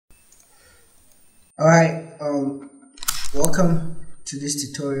Alright, welcome to this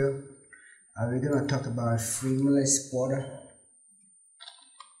tutorial. We're going to talk about frameless border.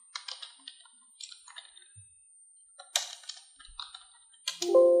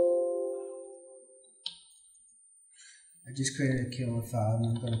 I just created a keyboard file and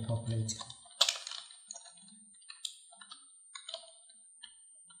I'm going to populate it.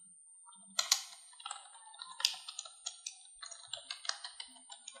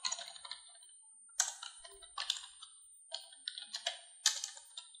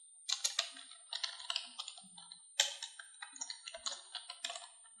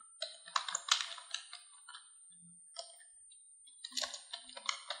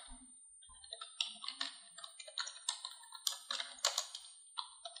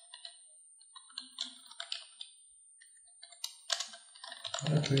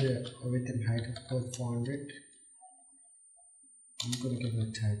 I'm going to create a width and height of code 400. I'm going to give it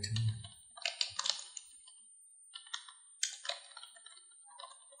a title.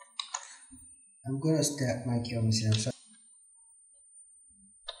 I'm going to start my key on myself.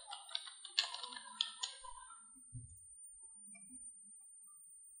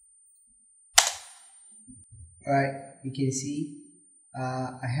 Alright, you can see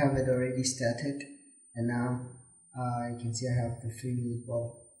I have it already started, and now you can see I have the frameless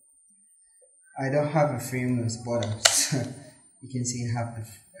border. I don't have a frameless border, so you can see I have the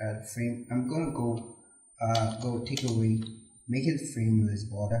frame. I'm gonna go take away, make it frameless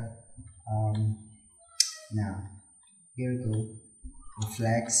border. Now here we go.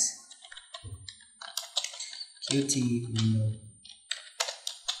 Reflex, QT window.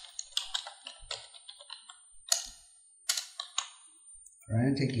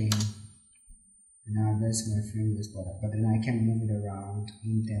 Run it again. Now that's my frameless border, but then I can move it around,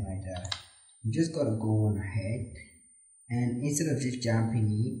 anything like that. I'm just gonna go on ahead, and instead of just jumping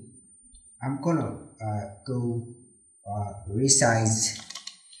in, I'm gonna go resize.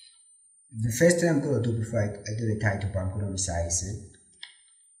 The first thing I'm gonna do before I do the title bar, I'm gonna resize it.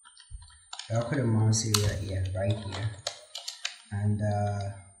 I'll put a mouse area here, right here, and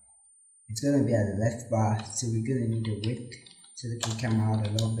it's gonna be at the left bar, so we're gonna need a width so they can come out a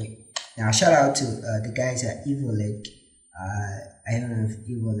little bit. Now shout out to the guys at EvilLake. I don't know if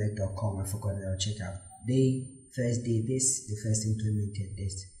EvilLake.com, I forgot it, I'll check out. They first did this, they first implemented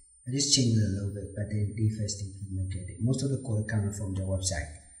this. I just changed it a little bit, but then they first implemented it. Most of the code coming from their website,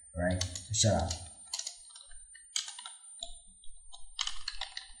 right? So shout out.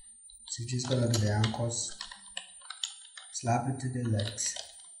 So just gonna do the anchors, slap it to the left,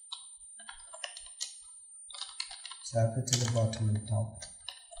 slap it to the bottom and top.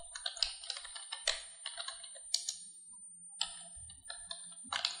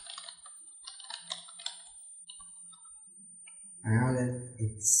 Now that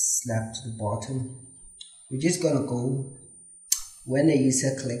it's slapped to the bottom, we're just gonna go, when the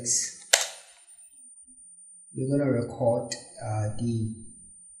user clicks, we're gonna record the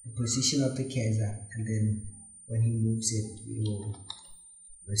position of the cursor, and then when he moves it, we will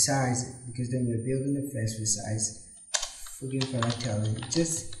resize it, because then we're building the first resize. Forgive what I tell you,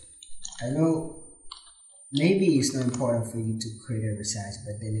 I know maybe it's not important for you to create a resize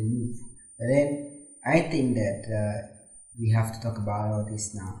but then a move, but then I think that we have to talk about all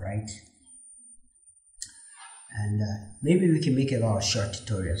this now, right? And maybe we can make a lot of short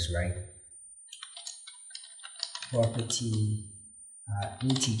tutorials, right? Property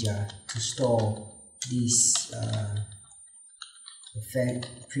integer to store this the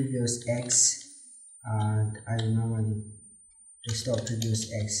previous x, and I normally to store previous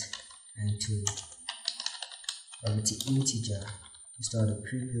x, and to property integer to store the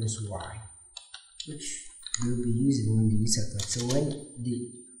previous y, which we'll be using when the user clicks. So when the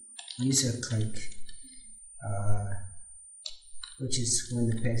user click, which is when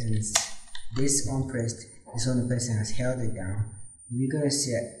the person is this unpressed, is when the person has held it down, we're gonna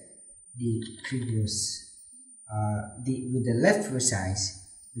set the previous with the left resize.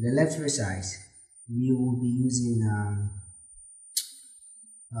 With the left resize, we will be using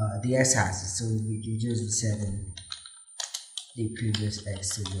the x-axis, so we just setting the previous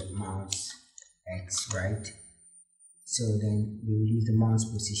x to the mouse x, right? So then we will use the mouse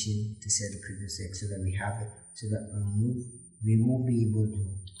position to set the previous x, so that we have it, so that on move we will be able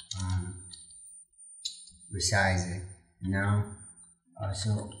to resize it. Now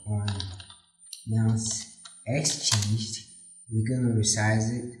so on mouse x changed, we're gonna resize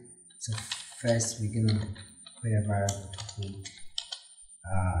it. So first we're gonna create a variable to hold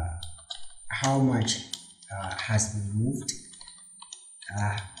how much has been moved.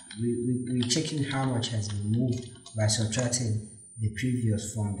 We're checking how much has been moved by subtracting the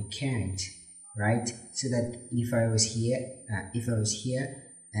previous from the current. right? So that if I was here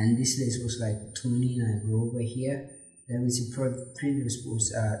and this list was like 20 and I go over here, that means the previous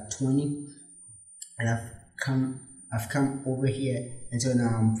was 20, and I've come over here, and so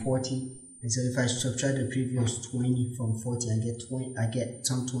now I'm 40. And so if I subtract the previous 20 from 40, I get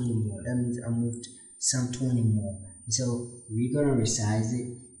some 20 more. That means I moved some 20 more. And so we're gonna resize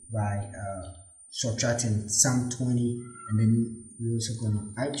it by subtracting some 20, and then we're also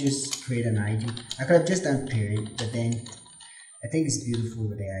gonna, I just create an ID. I could have just done period, but then I think it's beautiful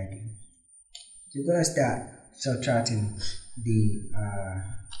with the ID. So we're gonna start subtracting the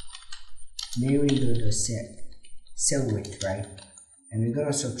main window the cell width, right? And we're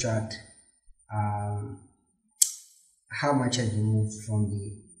gonna subtract how much has been moved from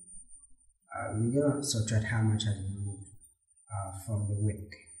the we're gonna subtract how much has been moved from the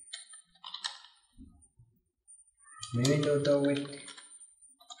width. Main window width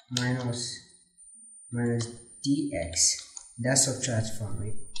minus dx, that subtracts from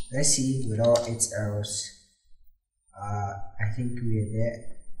it. Let's see with all its errors. I think we are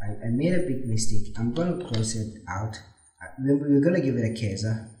there. I made a big mistake. I'm gonna close it out. We're gonna give it a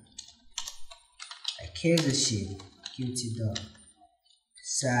cursor shape, qt dot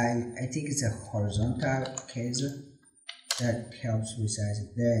size. I think it's a horizontal cursor that helps with size.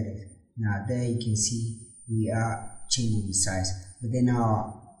 There it is. Now there you can see we are changing the size, but then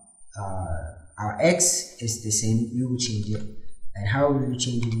our x is the same. We will change it, and how we will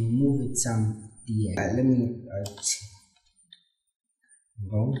change it? We move it some dx. Let me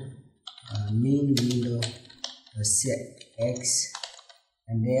go main window set x,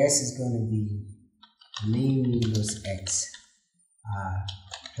 and the s is going to be main windows x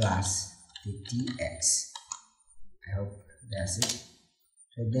plus the dx. I hope that's it.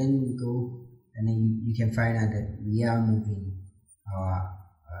 So then we go, and then you can find out that we are moving our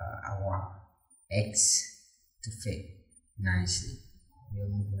x to fit nicely. We are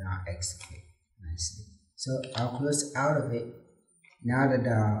moving our x to fit nicely. So I'll close out of it. Now that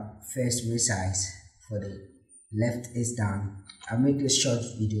the first resize for the left is done, I'll make this short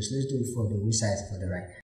videos. Let's do it for the resize for the right.